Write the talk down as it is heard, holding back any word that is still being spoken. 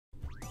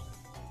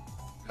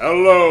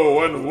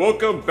Hello, and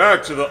welcome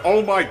back to the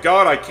oh my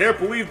god, I can't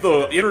believe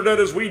the internet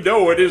as we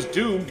know it is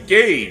doomed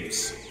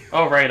games.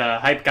 Oh right,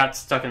 Hype got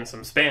stuck in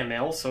some spam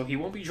mail, so he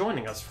won't be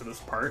joining us for this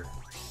part.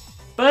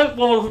 But,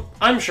 well,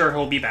 I'm sure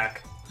he'll be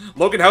back.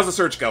 Logan, how's the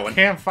search going?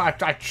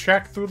 I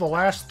checked through the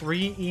last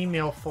 3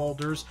 email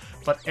folders,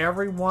 but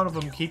every one of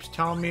them keeps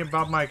telling me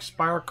about my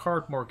expired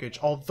card mortgage.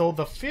 Although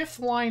the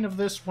 5th line of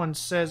this one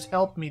says,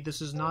 "Help me,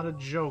 this is not a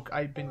joke,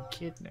 I've been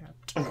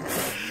kidnapped."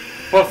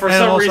 Well, for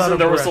some reason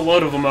there was a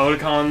load of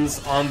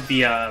emoticons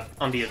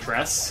on the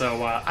address,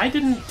 so I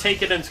didn't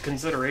take it into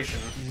consideration.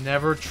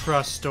 Never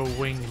trust a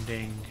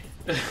wingding.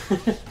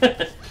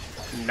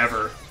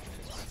 Never.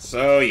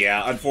 So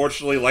yeah,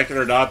 unfortunately, like it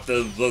or not,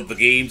 the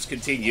games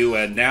continue,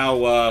 and now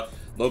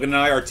Logan and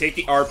I are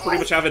pretty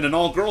much having an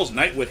all-girls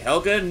night with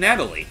Helga and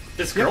Natalie.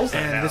 This girl's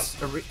night and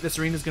now. this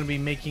arena is going to be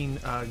making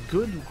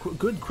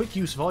good quick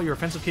use of all your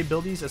offensive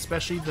capabilities,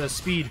 especially the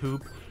speed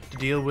hoop, to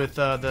deal with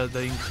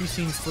the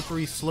increasing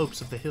slippery slopes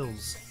of the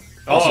hills.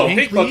 Also,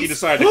 Pink Monkey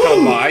decided to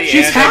come by and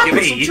give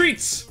us some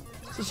treats.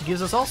 So she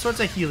gives us all sorts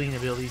of healing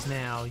abilities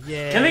now.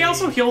 Yay! Can they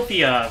also heal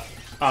the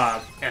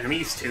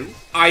enemies too?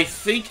 I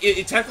think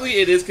technically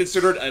it is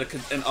considered an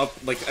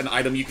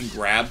item you can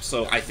grab,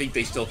 so I think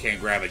they still can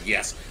grab it.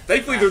 Yes,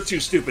 thankfully they're too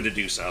stupid to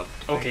do so.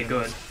 Okay,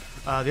 good.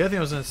 The other thing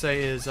I was going to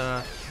say is,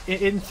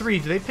 in 3,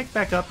 do they pick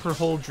back up her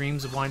whole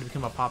dreams of wanting to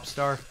become a pop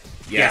star?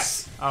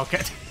 Yes. Okay.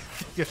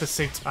 At the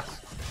same time.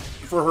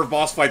 For her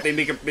boss fight, they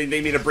made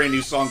a brand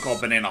new song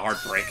called "Banana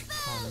Heartbreak."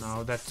 Oh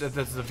no, that's the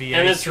VA.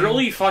 And it's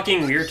really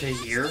fucking weird to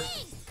hear.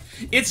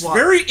 It's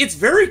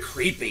very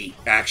creepy,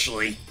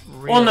 actually.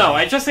 Really? Well, no,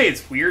 I just say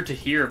it's weird to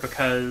hear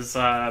because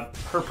her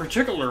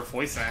particular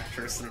voice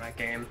actress in that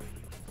game.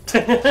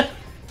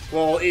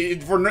 Well,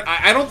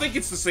 I don't think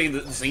it's the same.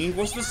 The singing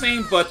was the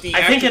same, but the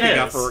I think actor it who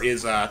got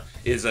is. her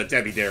is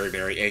Debbie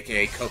Derryberry,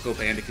 aka Coco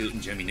Bandicoot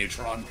and Jimmy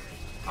Neutron.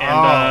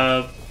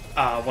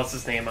 And what's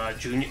his name?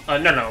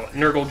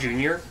 Nurgle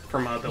Jr.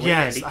 from Billy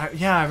Yes,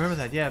 Andy. I remember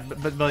that. Yeah,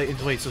 but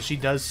wait, so she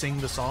does sing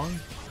the song?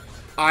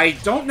 I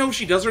don't know if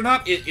she does or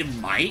not. She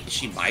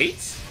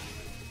might.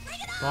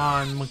 Come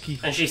on, monkey.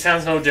 And she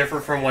sounds no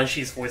different from when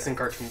she's voicing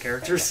cartoon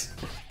characters.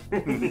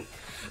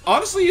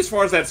 Honestly, as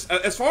far as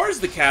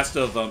the cast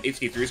of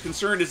HK3 is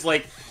concerned, is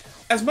like,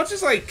 as much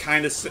as I'm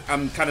kind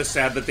of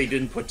sad that they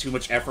didn't put too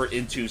much effort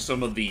into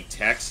some of the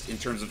text in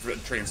terms of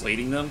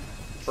translating them,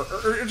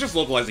 or just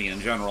localizing it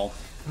in general.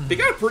 They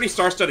got a pretty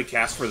star-studded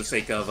cast for the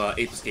sake of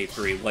Ape Escape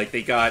 3. Like,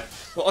 they got...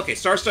 Well, okay,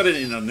 star-studded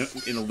in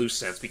a loose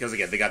sense, because,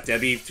 again, they got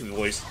Debbie to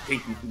voice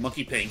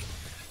Monkey Pink.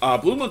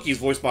 Blue Monkey is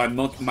voiced by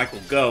Michael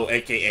Go,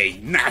 a.k.a.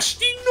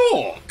 Nasty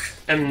Nook!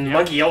 And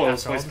Monkey Yellow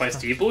is voiced by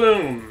Steve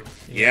Bloom.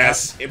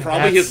 Yes,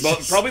 probably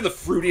the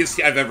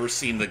fruitiest I've ever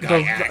seen the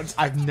guy act.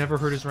 I've never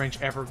heard his range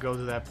ever go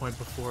to that point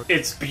before.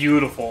 It's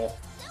beautiful.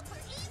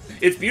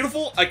 It's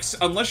beautiful,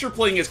 unless you're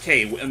playing as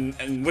Kay,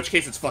 in which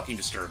case it's fucking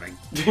disturbing.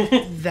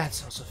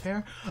 That's also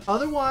fair.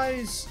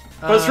 Otherwise...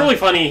 But it's really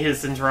funny,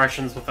 his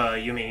interactions with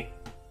Yumi.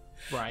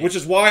 Right. Which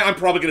is why I'm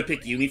probably going to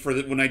pick Yumi for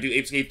when I do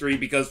Ape Escape 3,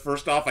 because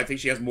first off, I think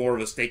she has more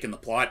of a stake in the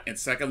plot, and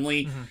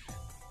secondly...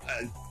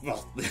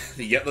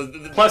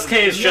 Plus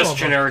K is just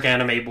generic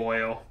anime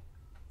boyo.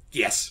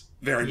 Yes,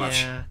 very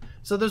much. Yeah.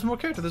 So there's more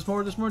character, there's more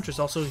interest.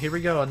 Also, here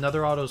we go,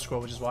 another auto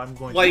scroll, which is why I'm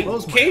going like, to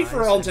close my K, eyes.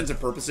 for all intents and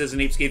purposes,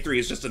 in Ape Escape 3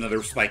 is just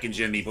another Spike and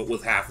Jimmy, but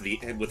with half of the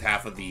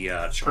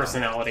charm.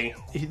 Personality.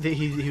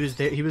 He was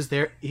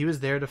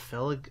there to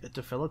fill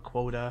a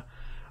quota.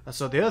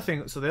 So the other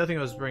thing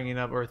I was bringing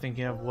up or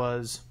thinking of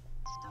was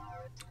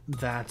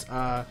that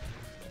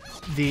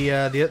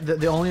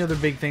the only other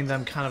big thing that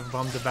I'm kind of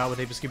bummed about with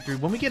Ape Escape 3,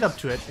 when we get up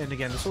to it, and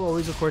again, this will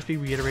always, of course, be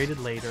reiterated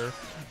later,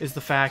 is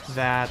the fact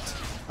that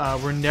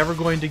we're never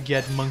going to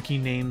get monkey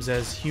names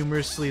as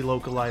humorously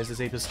localized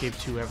as Ape Escape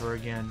 2 ever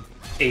again.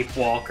 Ape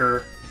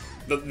Walker.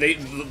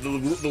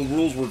 The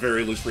rules were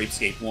very loose for Ape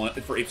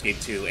Escape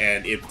 2,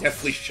 and it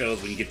definitely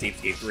shows when you get to Ape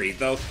Escape 3.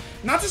 Though,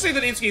 not to say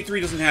that Ape Escape 3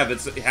 doesn't have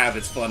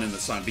its fun in the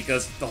sun,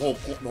 because the whole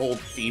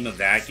theme of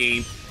that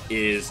game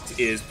is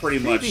pretty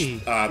much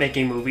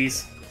making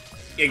movies.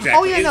 Exactly.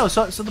 Oh yeah, no.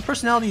 So the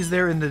personality is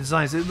there in the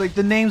designs. Like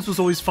the names was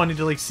always funny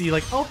to see.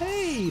 Like, oh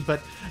hey,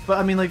 but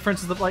I mean, like for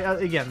instance,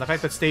 again, the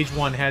fact that stage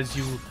 1 has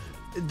you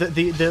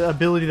the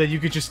ability that you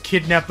could just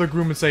kidnap the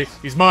groom and say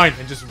he's mine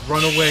and just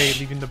run away,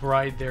 leaving the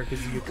bride there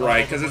because you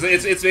right, because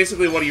it's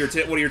basically one of your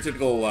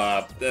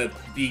typical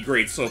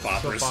B-grade soap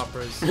operas.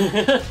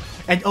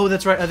 And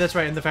that's right,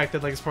 and the fact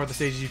that like as part of the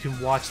stage you can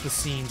watch the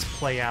scenes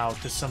play out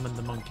to summon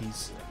the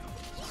monkeys.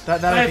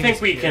 That I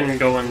think we can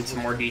go into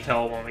more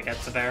detail when we get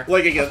to there.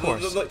 Like again,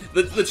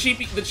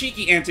 the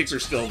cheeky antics are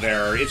still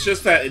there. It's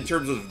just that in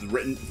terms of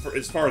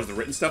as far as the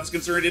written stuff is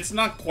concerned, it's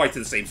not quite to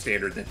the same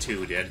standard that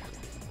 2 did.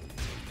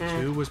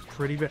 2 was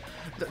pretty bad.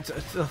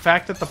 The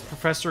fact that the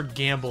professor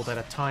gambled at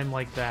a time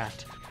like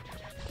that.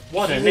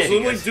 What an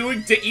idiot.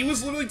 He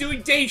was literally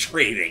doing day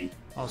trading.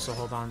 Also,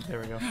 hold on. There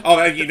we go. Oh,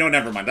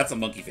 never mind. That's a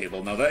monkey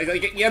fable. No,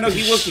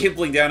 he was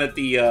gambling down at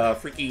the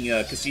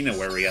freaking casino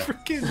area.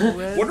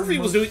 Freaking Wonder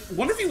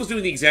if he was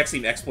doing the exact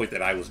same exploit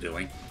that I was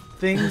doing.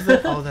 things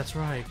that... Oh, that's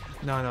right.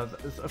 No.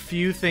 A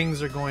few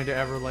things are going to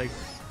ever, like,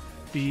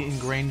 be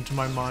ingrained into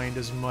my mind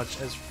as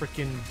much as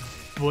freaking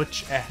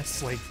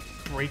butch-ass, like,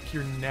 break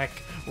your neck,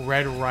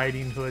 Red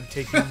Riding Hood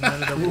taking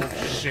none of the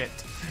bullshit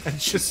and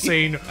just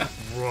saying,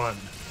 run.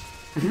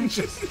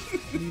 Just,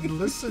 you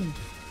listened.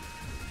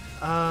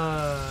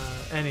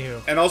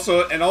 Anywho. And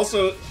also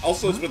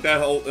it's with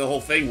that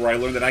whole thing where I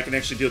learned that I can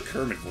actually do a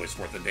Kermit voice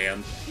for the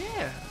damn.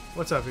 Yeah.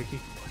 What's up, Ricky?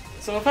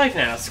 So if I can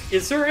ask,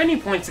 is there any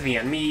points in the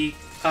enemy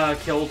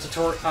kill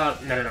tutorial?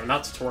 No,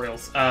 not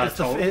tutorials.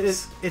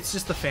 It's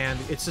just the fan.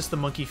 It's just the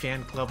monkey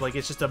fan club. Like,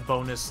 it's just a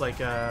bonus, like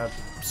a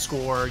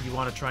score you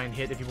want to try and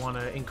hit if you want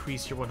to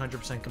increase your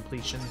 100%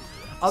 completion.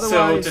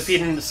 Otherwise, so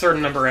defeating a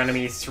certain number of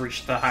enemies to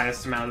reach the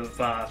highest amount of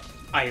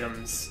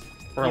items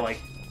or like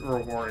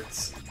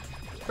rewards.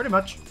 Pretty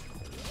much.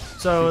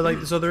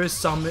 So so there is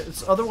some.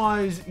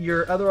 Otherwise,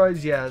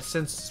 yeah.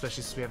 Especially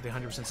since we have the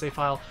 100% save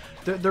file,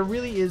 there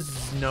really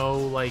is no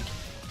like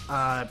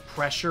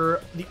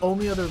pressure. The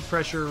only other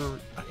pressure.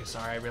 Okay,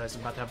 sorry, I realized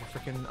I'm about to have a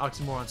freaking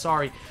oxymoron.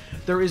 Sorry.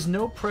 There is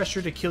no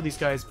pressure to kill these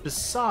guys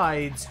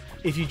besides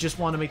if you just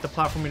want to make the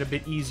platforming a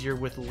bit easier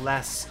with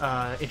less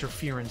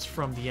interference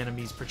from the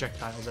enemy's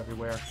projectiles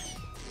everywhere.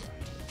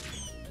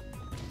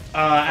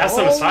 As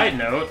a side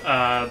note,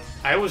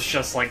 I was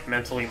just like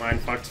mentally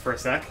mind-fucked for a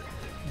sec.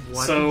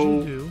 What did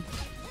you do?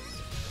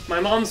 My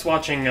mom's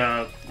watching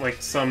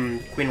like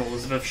some Queen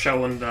Elizabeth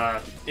show in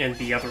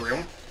the other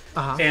room,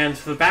 and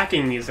the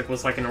backing music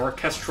was like an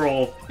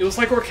orchestral. It was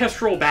like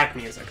orchestral back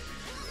music,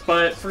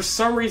 but for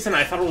some reason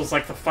I thought it was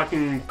like the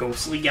fucking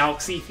Ghostly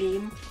Galaxy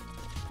theme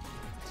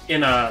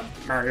in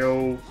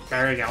Mario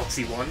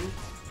Galaxy 1.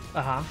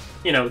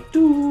 You know,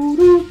 doo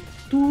doo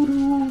doo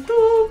doo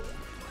doo.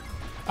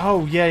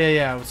 Oh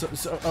yeah. So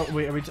oh,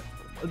 wait,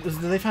 did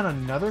they find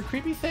another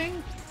creepy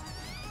thing?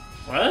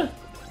 What?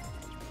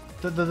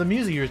 The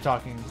music you were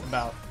talking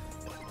about.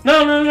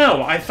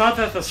 No. I thought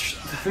that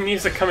the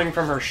music coming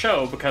from her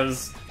show,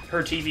 because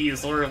her TV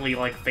is literally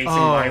like facing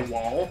my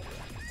wall.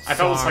 I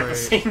thought it was like the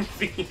same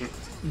theme.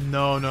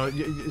 No.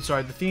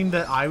 Sorry, the theme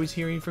that I was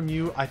hearing from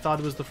you, I thought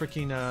it was the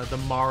freaking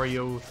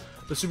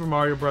the Super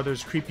Mario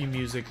Brothers creepy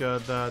music,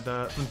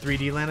 the from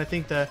 3D Land. I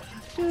think the.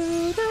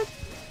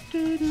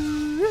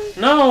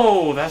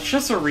 No, that's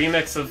just a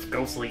remix of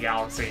Ghostly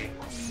Galaxy.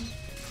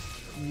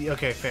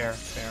 Okay, fair.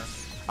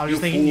 I was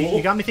just thinking,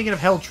 you got me thinking of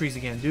Hell Trees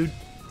again, dude.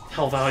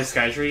 Hell Valley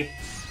Sky Tree?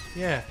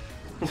 Yeah.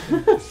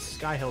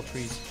 Sky Hell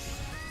Trees.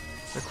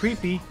 They're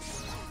creepy.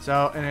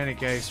 So, in any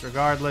case,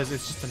 regardless,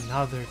 it's just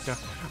another...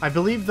 I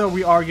believe, though,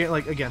 we are getting,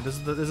 like, again, this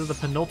is the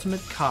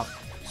penultimate cup.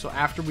 So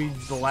after we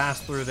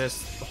blast through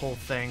this, the whole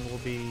thing will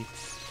be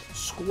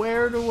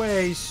squared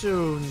away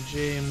soon,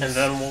 James. And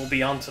then we'll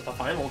be on to the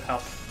final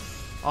cup.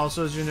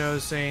 Also, as you know,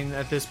 saying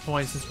at this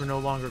point, since we're no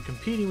longer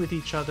competing with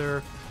each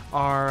other,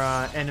 our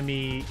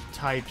enemy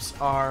types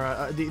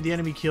are the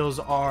enemy kills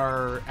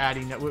are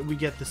adding. We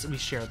get this. We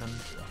share them.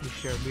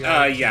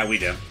 Yeah, we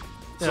do.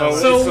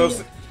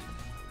 So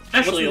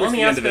actually, let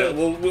me ask.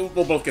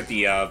 We'll both get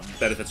the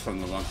benefits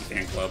from the Monkey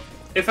Fan Club.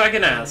 If I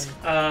can ask,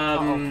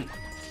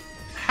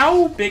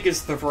 how big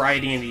is the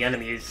variety in the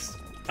enemies?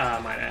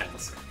 Might I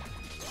ask?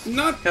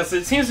 Not because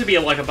it seems to be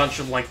like a bunch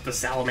of like the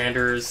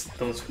salamanders,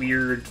 those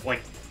weird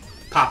like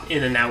pop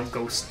in and out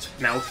ghost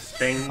mouth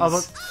things. I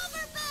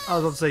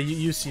was about to say,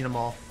 you've seen them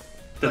all.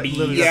 The like,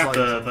 bees,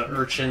 the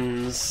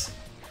urchins.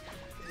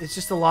 It's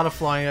just a lot of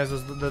flying guys.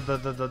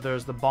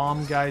 There's the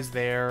bomb guys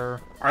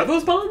there. Are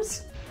those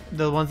bombs?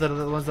 The ones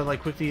that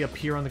like quickly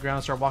appear on the ground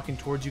and start walking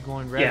towards you,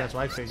 glowing red. Yeah. That's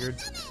what I figured.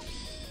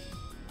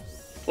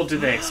 Well, do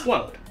they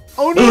explode?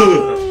 Oh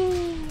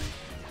no!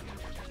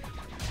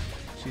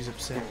 She's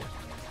upset.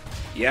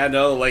 Yeah,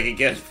 no. Like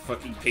again,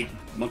 fucking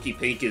Monkey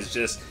Pink is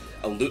just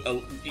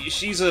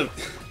she's a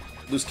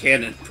loose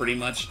cannon, pretty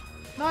much.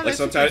 No, like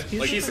sometimes,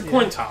 she's a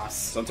coin toss.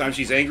 Sometimes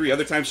she's angry,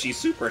 other times she's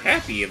super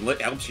happy and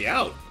helps you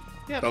out.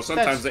 Yeah. So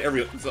sometimes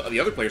the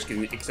other players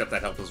can accept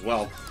that help as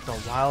well.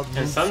 The wild.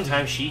 And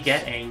sometimes she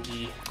get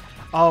angry.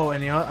 Oh,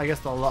 and I guess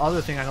the other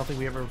thing I don't think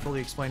we ever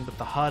fully explained, but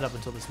the HUD up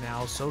until this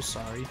now. So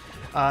sorry.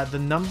 The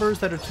numbers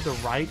that are to the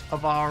right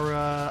of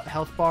our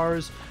health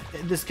bars.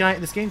 This game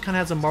kind of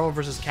has a Marvel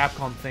vs.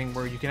 Capcom thing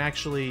where you can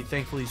actually,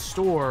 thankfully,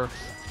 store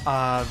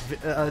a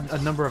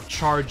number of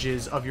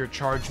charges of your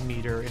charge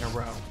meter in a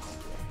row.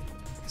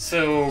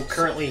 So,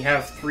 currently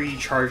have 3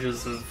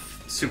 charges of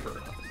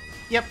super.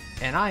 Yep,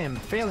 and I am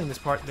failing this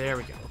part. There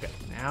we go. Okay,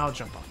 now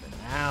jump off it.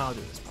 Now do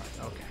this part.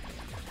 Okay.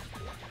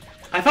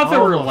 I thought there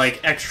were,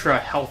 like, extra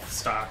health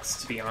stocks,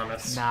 to be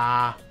honest.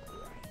 Nah.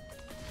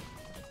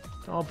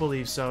 Don't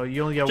believe so.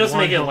 You only get just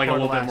one make it, like, a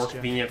little bit more you.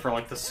 convenient for,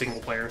 like, the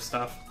single-player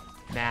stuff.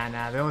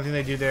 Nah. The only thing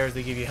they do there is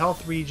they give you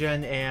health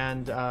regen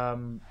and a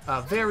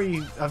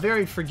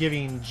very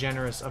forgiving,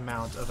 generous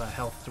amount of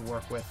health to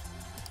work with.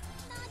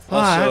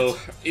 Also,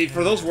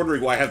 for those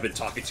wondering why I haven't been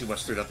talking too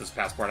much throughout this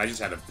past part, I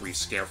just had a brief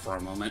scare for a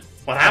moment.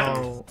 What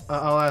happened? Oh,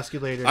 I'll ask you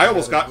later. I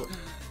almost got...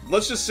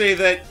 Let's just say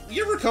that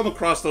you ever come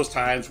across those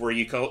times where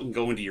you go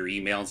into your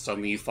email and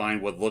suddenly you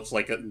find what looks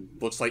like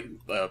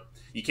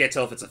you can't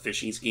tell if it's a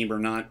phishing scheme or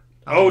not.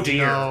 Oh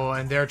dear. No,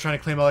 and they're trying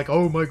to claim like,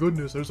 oh my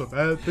goodness, there's a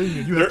bad thing,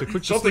 and you have to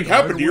click something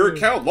happened to your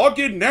account. Log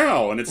in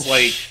now, and it's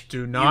like,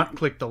 do not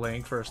click the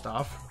link first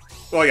off.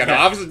 Well, yeah, no,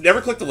 obviously,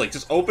 never click the link.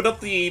 Just open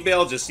up the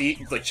email, just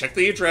see, like, check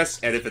the address,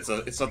 and if it's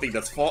something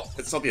that's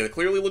it's something that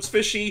clearly looks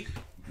fishy,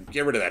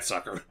 get rid of that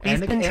sucker. We've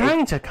been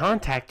trying to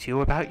contact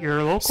you about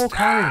your local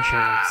car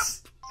insurance.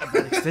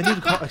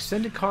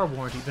 Extended car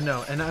warranty, but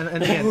no, and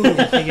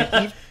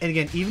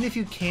again, even if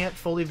you can't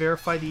fully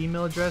verify the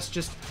email address,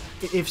 just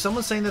if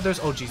someone's saying that there's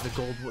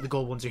the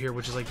gold ones are here,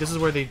 which is like this is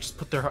where they just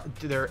put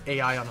their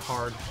AI on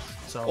hard.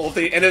 So well,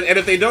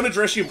 if they don't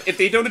address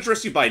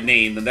you by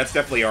name, then that's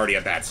definitely already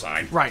a bad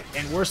sign. Right,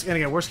 and worst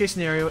case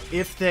scenario,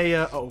 if they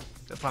the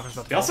platform's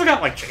about to they also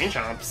got like chain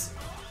chomps.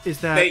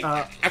 Is that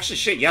actually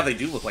shit? Yeah, they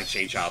do look like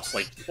chain chops.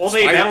 Like well,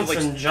 they bounce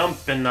and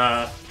jump and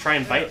try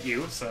and bite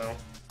you. So.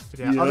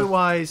 Yeah.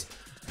 Otherwise,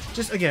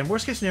 just again,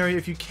 worst case scenario,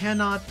 if you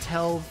cannot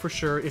tell for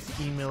sure if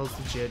the email is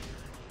legit,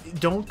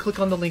 don't click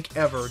on the link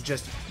ever.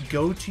 Just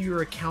go to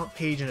your account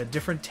page in a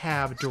different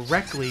tab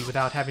directly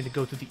without having to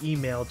go through the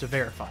email to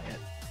verify it.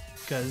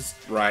 Because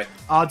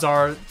odds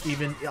are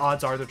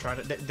they're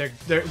trying to they're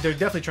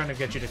definitely trying to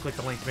get you to click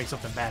the link to make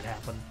something bad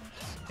happen.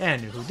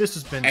 Anywho, this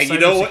has been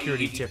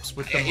cybersecurity tips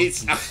with the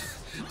monkeys.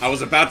 I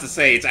was about to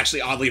say, it's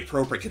actually oddly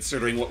appropriate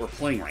considering what we're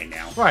playing right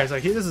now. Right, it's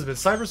like, this has been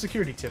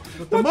cybersecurity tips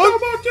with the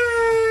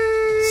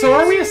monkeys! So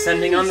are we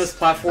ascending on this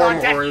platform,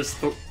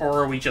 or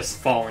are we just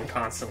falling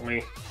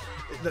constantly?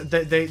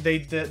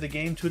 The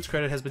game, to its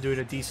credit, has been doing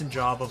a decent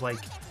job of, like,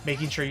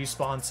 making sure you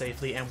spawn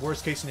safely, and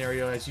worst case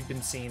scenario, as you've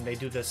been seeing, they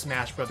do the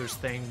Smash Brothers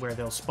thing where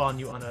they'll spawn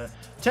you on a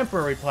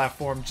temporary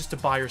platform just to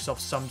buy yourself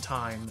some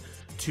time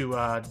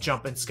to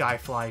jump and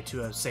skyfly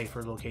to a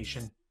safer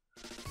location.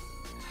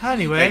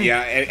 Anyway,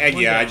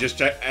 I just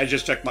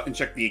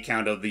checked the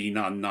account of the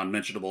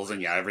non-mentionables,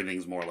 and yeah,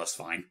 everything's more or less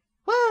fine.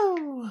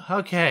 Woo!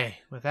 Okay,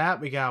 with that,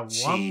 we got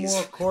one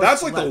more course.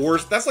 That's like the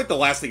worst. That's like the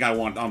last thing I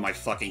want on my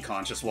fucking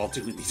conscience while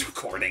doing these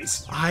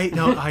recordings.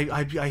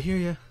 I hear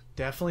you.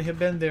 Definitely have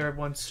been there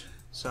once.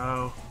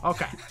 So,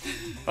 okay.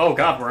 Oh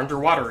god, we're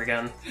underwater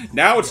again.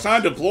 Now it's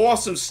time to blow off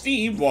some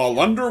steam while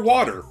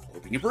underwater.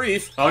 Hoping you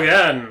breathe.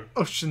 Again.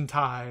 Ocean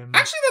time.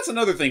 Actually, that's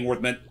another thing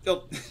worth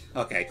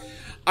okay.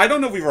 I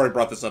don't know if we've already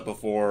brought this up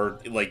before,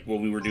 like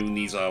when we were doing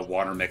these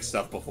water mix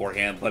stuff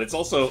beforehand, but it's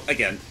also,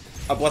 again,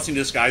 a blessing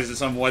disguised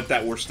somewhat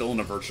that we're still in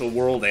a virtual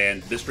world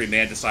and Mystery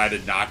Man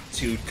decided not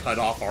to cut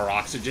off our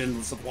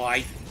oxygen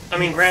supply. I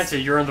mean, granted,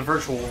 you're in the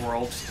virtual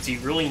world. Do you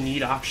really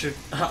need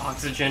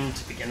oxygen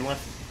to begin with?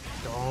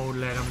 Don't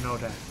let him know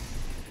that.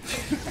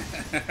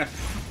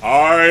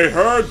 I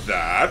heard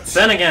that.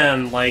 Then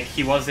again, like,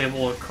 he was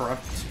able to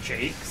corrupt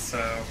Jake, so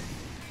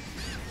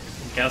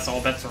I guess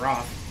all bets are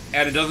off.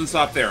 And it doesn't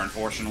stop there,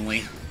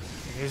 unfortunately.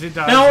 Yes, it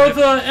does. Now, are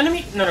the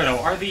enemy... No.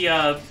 Are the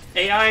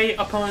AI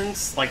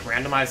opponents, like,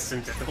 randomized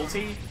in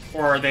difficulty?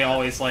 Or are they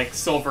always, like,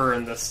 silver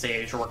in this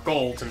stage, or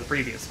gold in the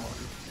previous one?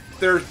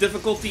 Their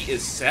difficulty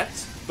is set,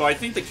 so I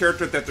think the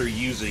character that they're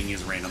using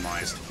is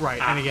randomized. Right,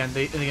 and again,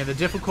 the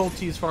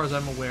difficulty, as far as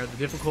I'm aware, the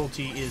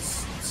difficulty is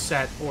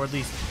set, or at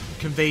least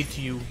conveyed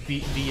to you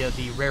via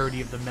the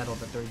rarity of the metal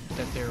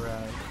that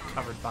they're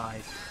covered by.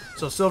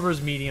 So silver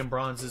is medium,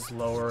 bronze is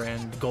lower,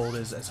 and gold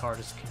is as hard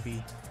as it can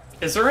be.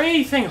 Is there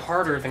anything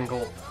harder than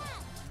gold?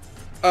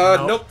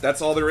 Nope,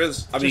 that's all there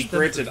is. I mean,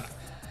 granted,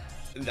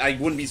 I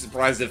wouldn't be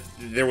surprised if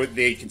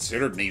they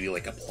considered maybe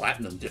like a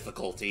platinum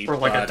difficulty. Or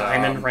like a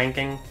diamond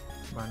ranking?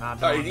 We're not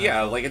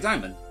yeah, like a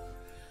diamond.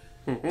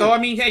 Though, I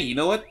mean, hey, you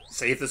know what?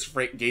 Say if this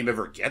game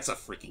ever gets a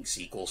freaking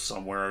sequel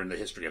somewhere in the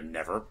history of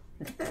never.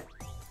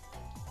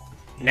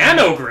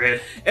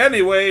 Nanogrid!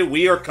 Anyway,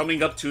 we are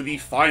coming up to the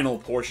final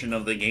portion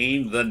of the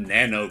game, the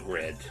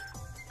Nanogrid.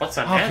 What's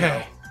a nano?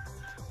 Okay.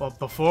 Well,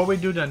 before we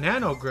do the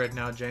Nanogrid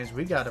now, James,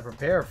 we gotta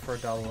prepare for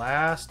the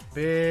last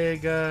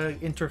big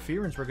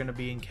interference we're gonna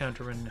be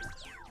encountering.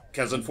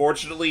 Because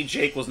unfortunately,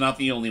 Jake was not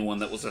the only one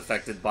that was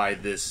affected by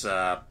this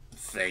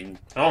thing.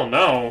 Oh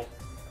no.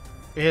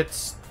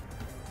 It's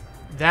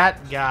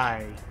that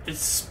guy. It's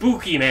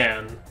Spooky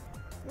Man.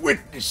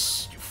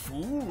 Witness, you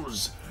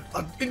fools.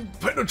 An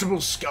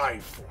impenetrable sky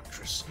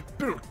fortress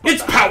built by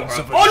its the power hands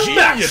of a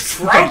unmatched genius.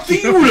 throughout the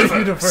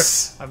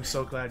universe. I'm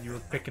so glad you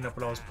were picking up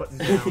what I was putting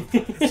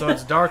down. So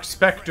it's Dark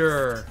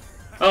Specter.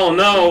 Oh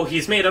no,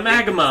 he's made of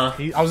magma.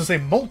 I was gonna say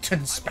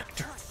Molten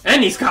Specter.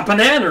 And he's got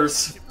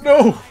bananas.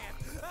 No.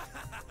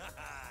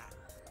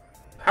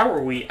 How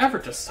are we ever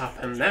to stop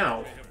him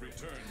now?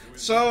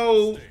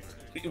 So,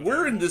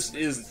 where in this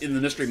is in the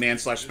Mystery Man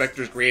 /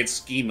 Specter's grand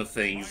scheme of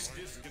things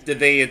did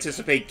they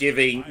anticipate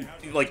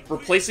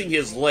replacing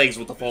his legs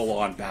with a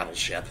full-on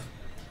battleship?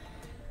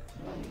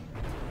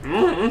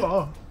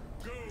 Oh.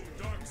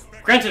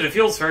 Granted, it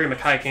feels very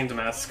Mackay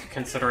Kingdom-esque,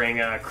 considering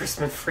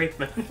Crispin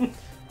Freeman.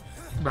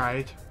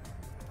 Right.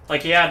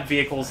 Like, he had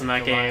vehicles in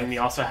that game, he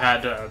also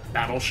had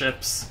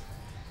battleships.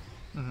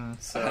 Mm-hmm.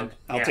 So,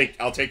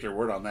 I'll take your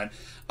word on that.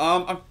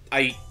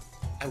 I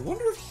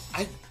wonder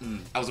if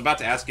I was about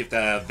to ask if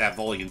that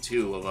Volume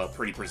 2 of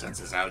Pretty Presents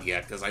is out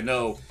yet, because I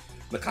know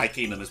Mackay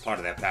Kingdom is part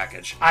of that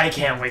package. I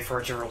can't wait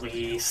for it to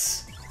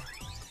release.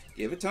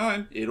 Give it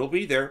time. It'll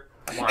be there.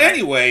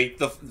 Anyway,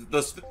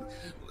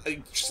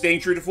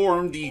 staying true to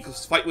form, the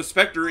fight with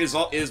Specter is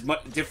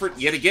different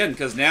yet again,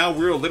 because now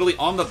we're literally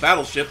on the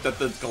battleship that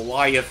the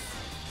Goliath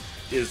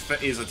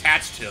is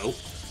attached to.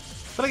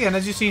 But again,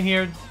 as you've seen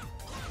here,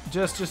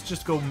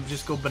 just go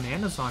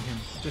bananas on him.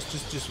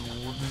 Just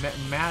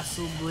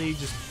massively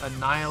just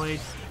annihilate.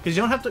 Because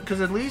you don't have to.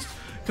 Because at least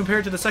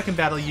compared to the second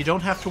battle, you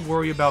don't have to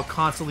worry about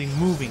constantly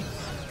moving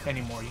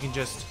anymore. You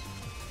just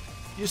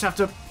have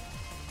to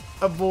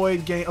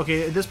avoid getting.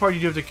 Okay, at this part you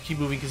do have to keep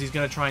moving because he's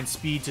gonna try and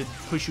speed to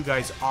push you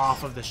guys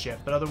off of the ship.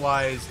 But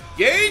otherwise,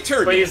 yay,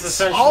 turbulence! But he's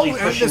essentially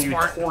pushing you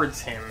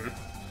towards him.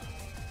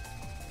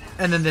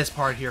 And then this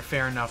part here,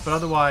 fair enough. But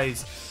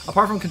otherwise,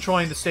 apart from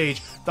controlling the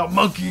stage, the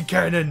monkey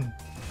cannon.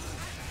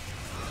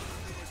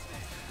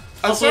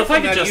 Also, if I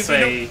could just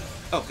say...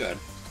 Oh, good.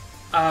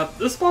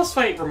 This boss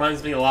fight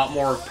reminds me a lot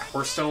more of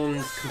Power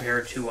Stone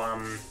compared to,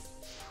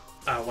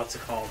 what's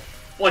it called?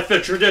 Like the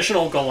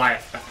traditional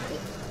Goliath battle.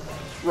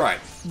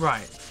 Right.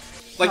 Right.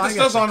 Like, no, this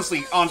does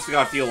honestly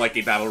God feel like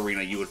a battle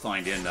arena you would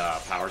find in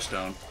Power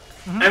Stone.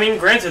 I mean,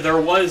 granted, there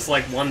was,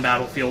 like, one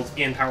battlefield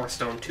in Power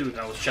Stone 2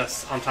 that was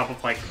just on top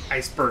of, like,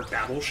 iceberg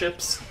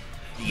battleships.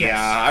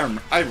 Yeah,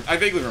 I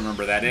vaguely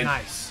remember that. And,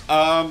 nice.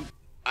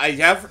 I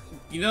have,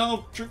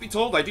 truth be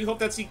told, I do hope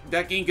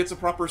that game gets a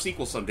proper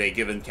sequel someday,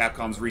 given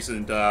Capcom's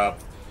recent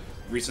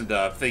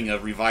thing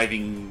of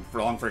reviving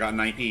for long-forgotten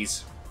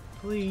IPs.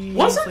 Please.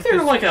 Wasn't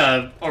there, like,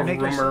 a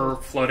rumor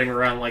floating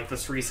around, like,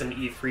 this recent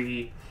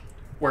E3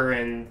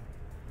 wherein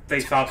they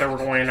thought they were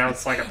going to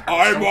announce, like, a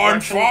Power Stone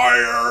collection?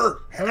 Fire!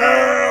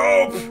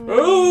 Help!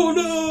 Oh,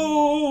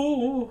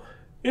 no!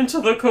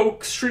 Into the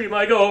coke stream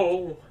I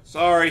go!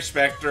 Sorry,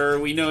 Specter.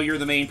 We know you're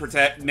the main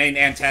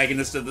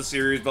antagonist of the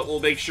series, but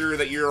we'll make sure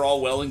that you're all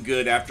well and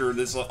good after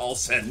this all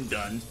said and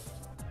done.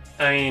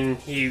 I mean,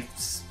 he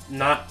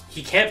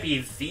can't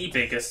be the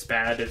biggest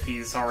bad if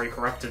he's already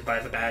corrupted by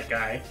the bad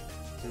guy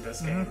in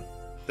this game.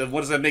 Then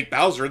what does that make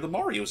Bowser in the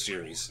Mario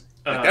series?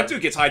 Like, that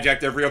dude gets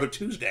hijacked every other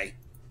Tuesday.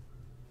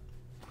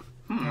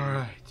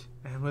 Alright,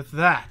 and with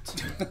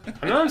that...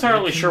 I'm not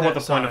entirely sure what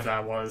the point of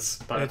that was,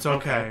 but... It's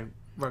okay.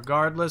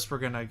 Regardless,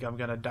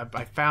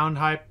 I found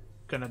Hype,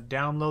 gonna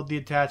download the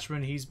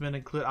attachment, he's been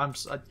included...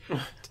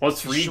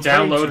 Let's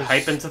re-download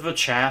Hype into the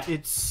chat.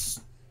 It's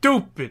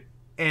stupid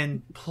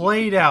and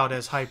played out,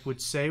 as Hype would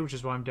say, which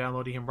is why I'm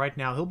downloading him right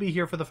now. He'll be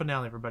here for the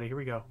finale, everybody. Here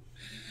we go.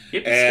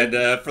 Yep,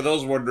 and for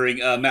those wondering,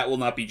 Matt will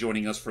not be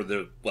joining us for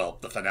the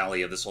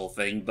finale of this whole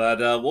thing, but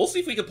we'll see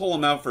if we can pull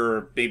him out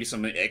for maybe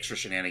some extra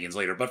shenanigans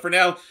later. But for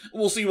now,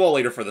 we'll see you all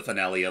later for the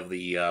finale of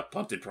the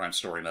Pumped in Prime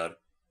story mode.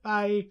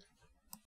 Bye.